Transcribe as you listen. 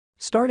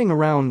Starting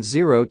around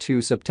 0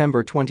 to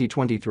September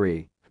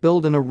 2023,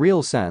 billed in a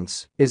real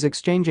sense, is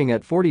exchanging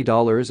at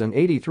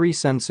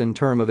 $40.83 in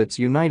term of its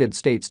United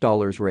States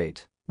dollars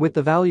rate, with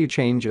the value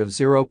change of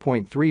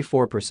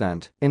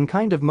 0.34% in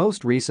kind of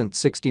most recent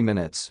 60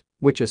 minutes,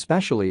 which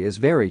especially is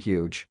very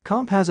huge.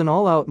 Comp has an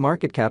all-out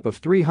market cap of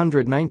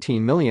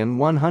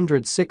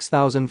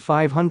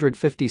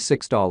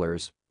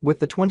 $319,106,556, with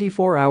the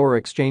 24-hour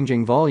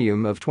exchanging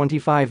volume of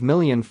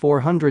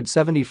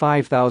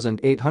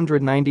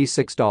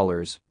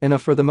 $25,475,896 in a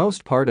for the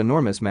most part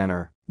enormous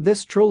manner.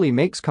 This truly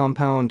makes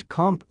compound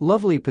comp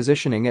lovely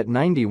positioning at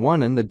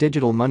 91 in the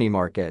digital money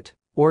market.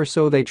 Or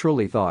so they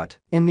truly thought.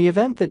 In the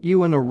event that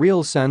you in a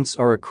real sense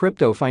are a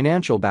crypto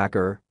financial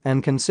backer,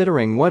 and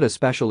considering what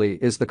especially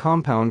is the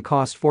compound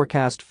cost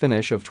forecast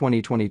finish of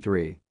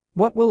 2023,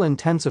 what will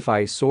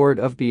intensify sort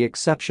of be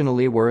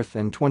exceptionally worth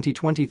in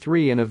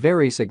 2023 in a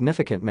very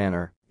significant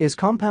manner? Is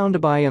compound a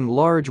by and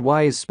large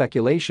wise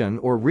speculation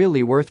or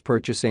really worth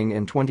purchasing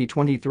in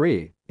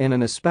 2023 in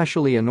an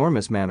especially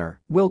enormous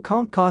manner? Will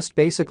comp cost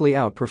basically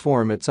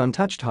outperform its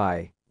untouched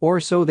high? Or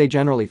so they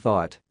generally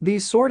thought.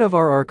 These sort of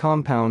are our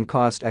compound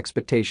cost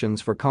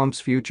expectations for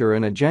comp's future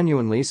in a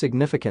genuinely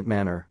significant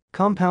manner.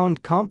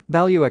 Compound comp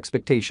value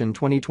expectation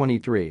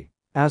 2023.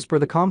 As per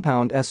the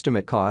compound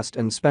estimate cost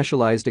and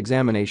specialized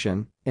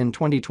examination, in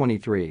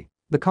 2023,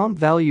 the comp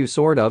value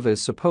sort of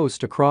is supposed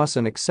to cross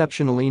an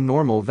exceptionally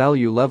normal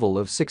value level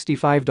of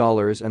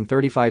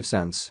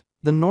 $65.35,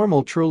 the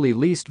normal truly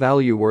least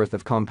value worth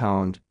of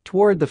compound,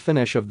 toward the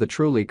finish of the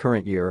truly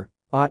current year,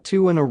 ought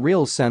to in a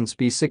real sense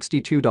be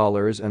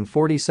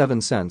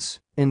 $62.47,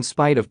 in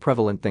spite of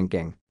prevalent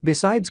thinking.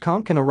 Besides,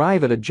 comp can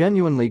arrive at a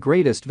genuinely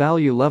greatest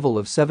value level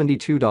of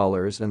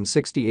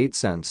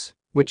 $72.68,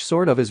 which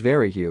sort of is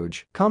very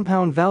huge.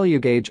 Compound value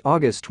gauge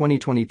August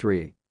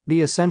 2023.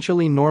 The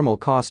essentially normal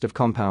cost of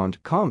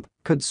compound comp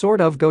could sort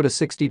of go to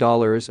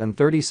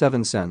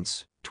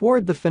 $60.37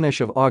 toward the finish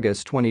of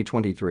August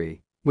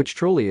 2023, which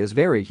truly is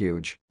very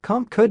huge.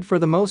 Comp could for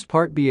the most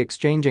part be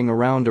exchanging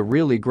around a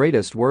really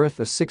greatest worth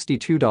of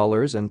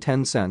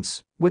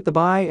 $62.10, with the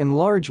by and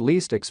large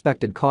least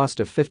expected cost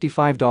of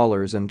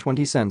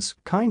 $55.20,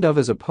 kind of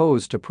as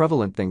opposed to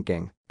prevalent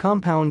thinking.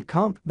 Compound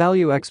comp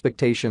value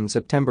expectation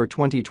September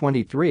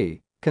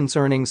 2023.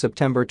 Concerning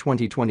September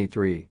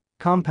 2023,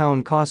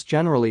 compound cost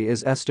generally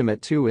is estimate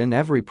to in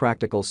every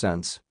practical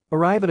sense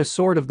arrive at a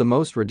sort of the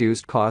most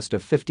reduced cost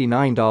of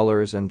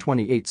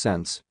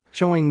 $59.28,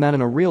 showing that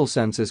in a real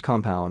sense is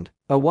compound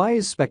a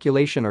wise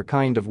speculation or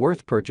kind of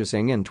worth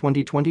purchasing in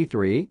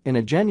 2023 in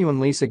a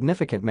genuinely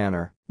significant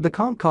manner. The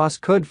comp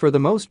cost could for the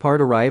most part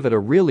arrive at a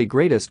really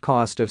greatest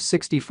cost of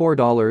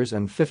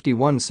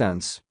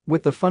 $64.51,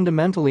 with the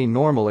fundamentally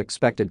normal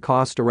expected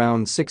cost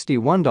around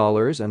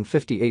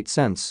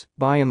 $61.58,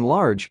 by and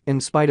large,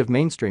 in spite of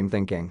mainstream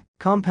thinking.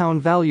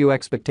 Compound value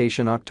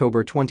expectation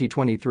October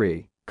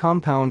 2023.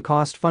 Compound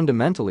cost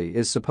fundamentally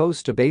is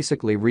supposed to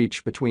basically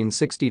reach between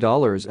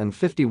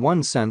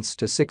 $60.51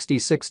 to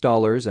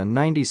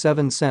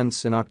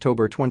 $66.97 in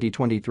October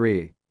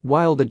 2023,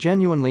 while the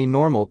genuinely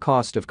normal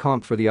cost of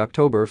comp for the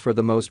October for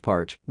the most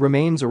part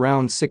remains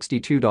around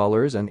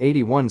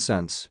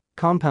 $62.81.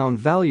 Compound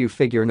value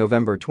figure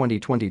November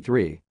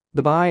 2023.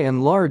 The by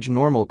and large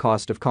normal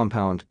cost of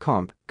compound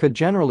comp could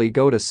generally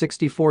go to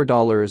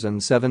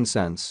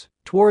 $64.07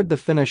 toward the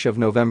finish of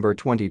November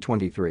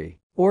 2023.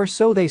 Or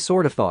so they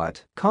sort of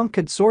thought. Comp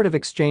could sort of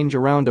exchange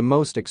around a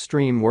most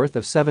extreme worth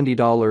of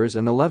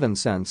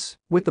 $70.11,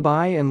 with the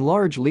by and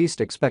large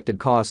least expected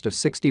cost of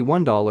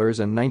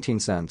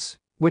 $61.19,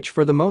 which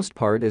for the most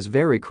part is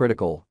very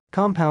critical.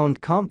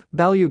 Compound comp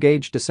value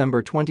gauge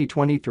December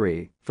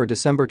 2023. For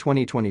December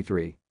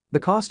 2023, the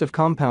cost of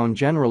compound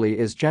generally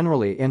is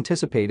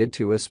anticipated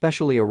to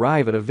especially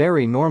arrive at a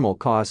very normal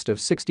cost of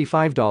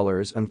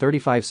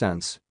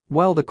 $65.35.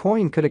 While the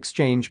coin could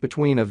exchange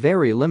between a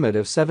very limit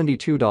of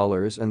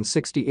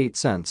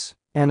 $72.68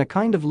 and a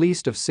kind of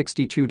least of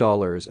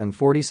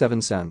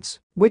 $62.47,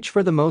 which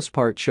for the most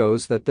part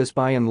shows that this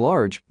by and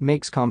large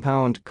makes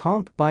compound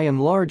comp by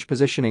and large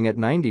positioning at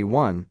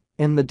 91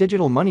 in the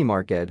digital money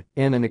market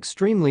in an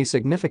extremely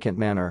significant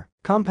manner.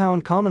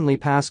 Compound commonly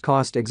pass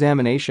cost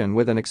examination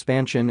with an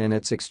expansion in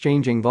its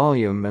exchanging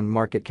volume and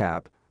market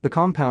cap. The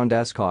compound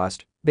S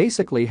cost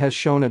basically has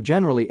shown a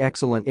generally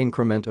excellent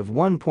increment of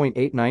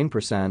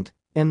 1.89%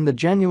 in the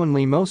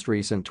genuinely most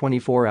recent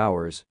 24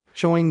 hours,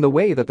 showing the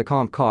way that the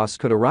comp cost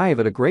could arrive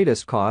at a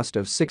greatest cost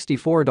of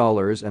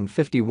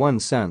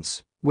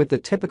 $64.51, with the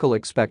typical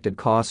expected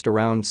cost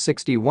around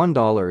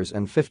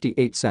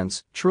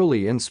 $61.58,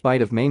 truly in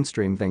spite of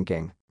mainstream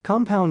thinking.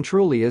 Compound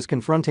truly is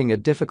confronting a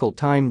difficult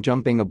time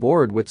jumping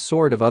aboard with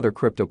sort of other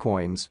crypto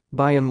coins,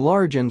 by and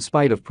large in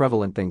spite of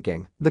prevalent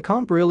thinking. The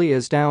comp really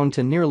is down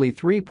to nearly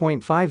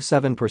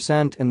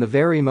 3.57% in the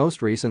very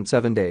most recent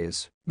 7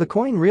 days. The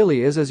coin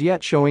really is as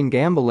yet showing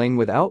gambling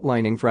with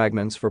outlining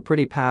fragments for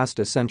pretty past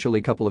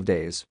essentially couple of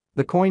days.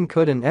 The coin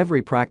could in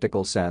every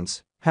practical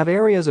sense have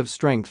areas of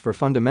strength for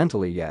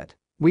fundamentally yet.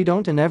 We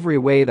don't in every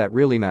way that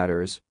really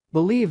matters,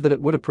 believe that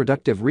it would a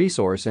productive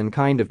resource in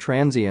kind of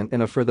transient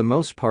in a for the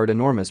most part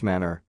enormous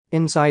manner.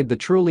 Inside the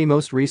truly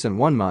most recent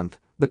 1 month,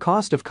 the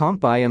cost of comp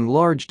by and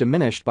large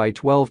diminished by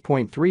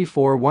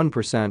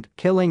 12.341%,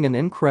 killing an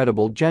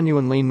incredible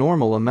genuinely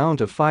normal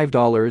amount of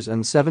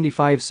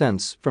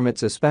 $5.75 from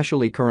its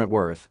especially current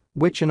worth,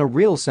 which in a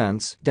real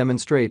sense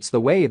demonstrates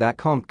the way that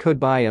comp could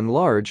by and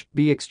large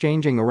be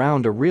exchanging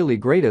around a really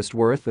greatest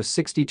worth of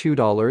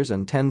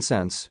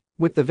 $62.10,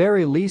 with the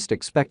very least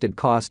expected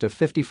cost of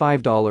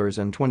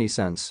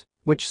 $55.20,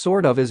 which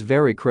sort of is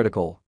very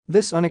critical.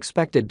 This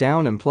unexpected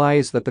down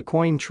implies that the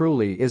coin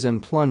truly is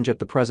in plunge at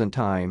the present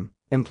time,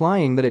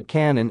 implying that it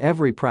can in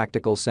every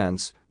practical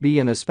sense be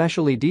an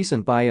especially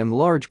decent by and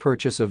large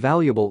purchase a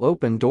valuable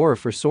open door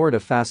for sort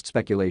of fast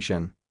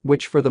speculation,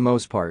 which for the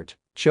most part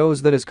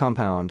shows that as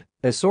compound,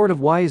 a sort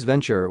of wise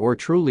venture or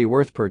truly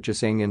worth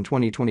purchasing in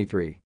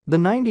 2023. The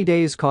 90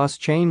 days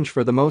cost change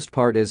for the most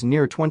part is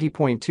near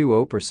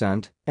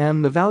 20.20%,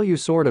 and the value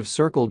sort of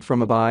circled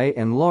from a by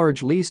and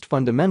large least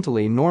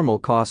fundamentally normal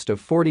cost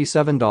of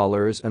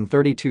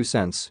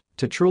 $47.32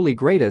 to truly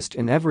greatest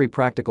in every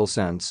practical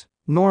sense,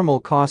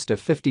 normal cost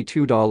of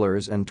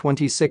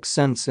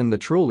 $52.26 in the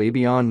truly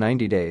beyond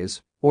 90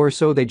 days. Or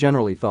so they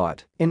generally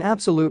thought. In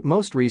absolute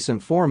most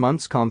recent 4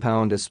 months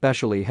compound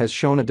especially has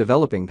shown a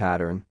developing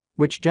pattern,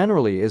 which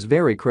generally is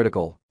very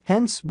critical.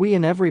 Hence we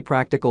in every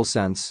practical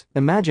sense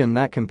imagine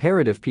that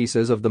comparative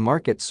pieces of the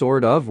market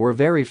sort of were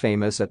very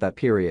famous at that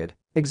period,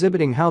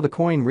 exhibiting how the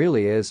coin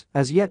really is,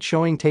 as yet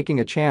showing taking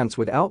a chance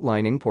with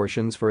outlining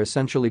portions for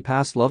essentially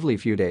past lovely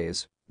few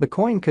days. The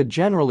coin could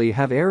generally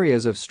have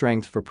areas of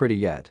strength for pretty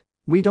yet.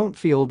 We don't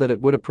feel that it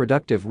would a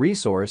productive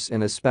resource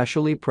in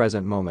especially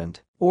present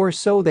moment. Or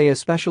so they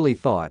especially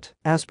thought.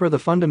 As per the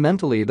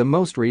fundamentally the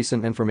most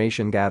recent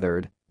information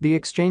gathered, the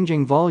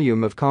exchanging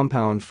volume of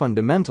compound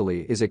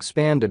fundamentally is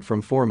expanded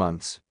from 4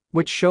 months,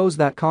 which shows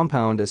that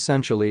compound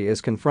essentially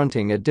is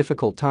confronting a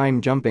difficult time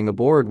jumping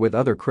aboard with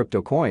other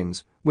crypto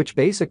coins, which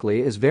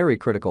basically is very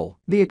critical.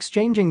 The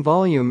exchanging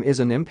volume is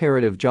an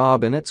imperative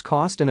job in its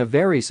cost in a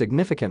very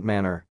significant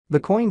manner.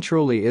 The coin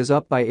truly is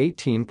up by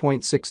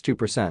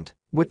 18.62%.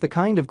 With the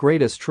kind of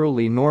greatest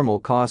truly normal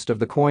cost of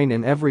the coin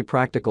in every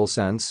practical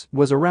sense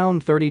was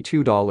around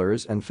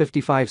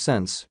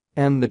 $32.55,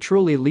 and the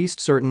truly least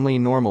certainly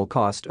normal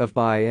cost of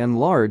by and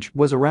large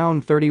was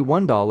around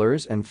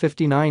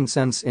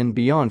 $31.59 in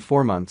beyond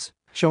 4 months,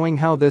 showing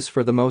how this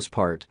for the most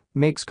part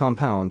makes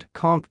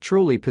comp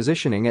truly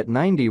positioning at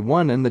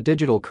 91 in the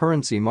digital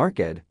currency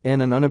market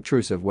in an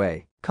unobtrusive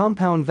way.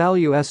 Compound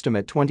value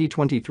estimate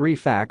 2023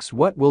 facts.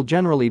 What will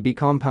generally be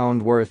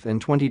compound worth in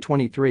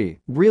 2023,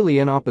 really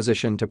in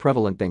opposition to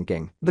prevalent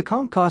thinking. The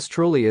comp cost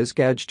truly is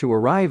gauged to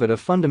arrive at a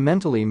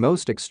fundamentally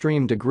most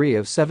extreme degree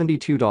of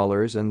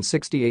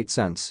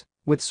 $72.68,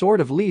 with sort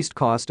of least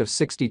cost of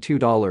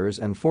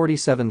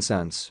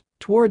 $62.47,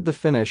 toward the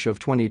finish of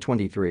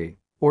 2023.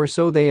 Or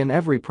so they in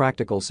every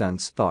practical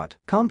sense thought.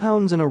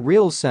 Compounds in a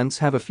real sense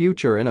have a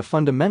future in a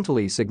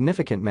fundamentally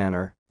significant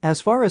manner. As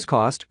far as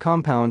cost,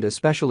 compound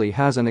especially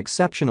has an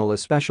exceptional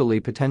especially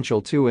potential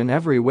to in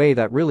every way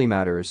that really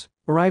matters,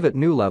 arrive at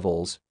new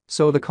levels,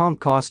 so the comp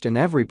cost in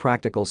every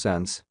practical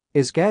sense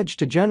is gauged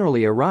to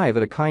generally arrive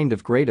at a kind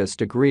of greatest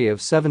degree of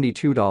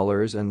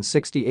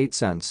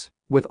 $72.68,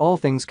 with all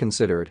things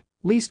considered,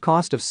 least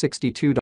cost of $62.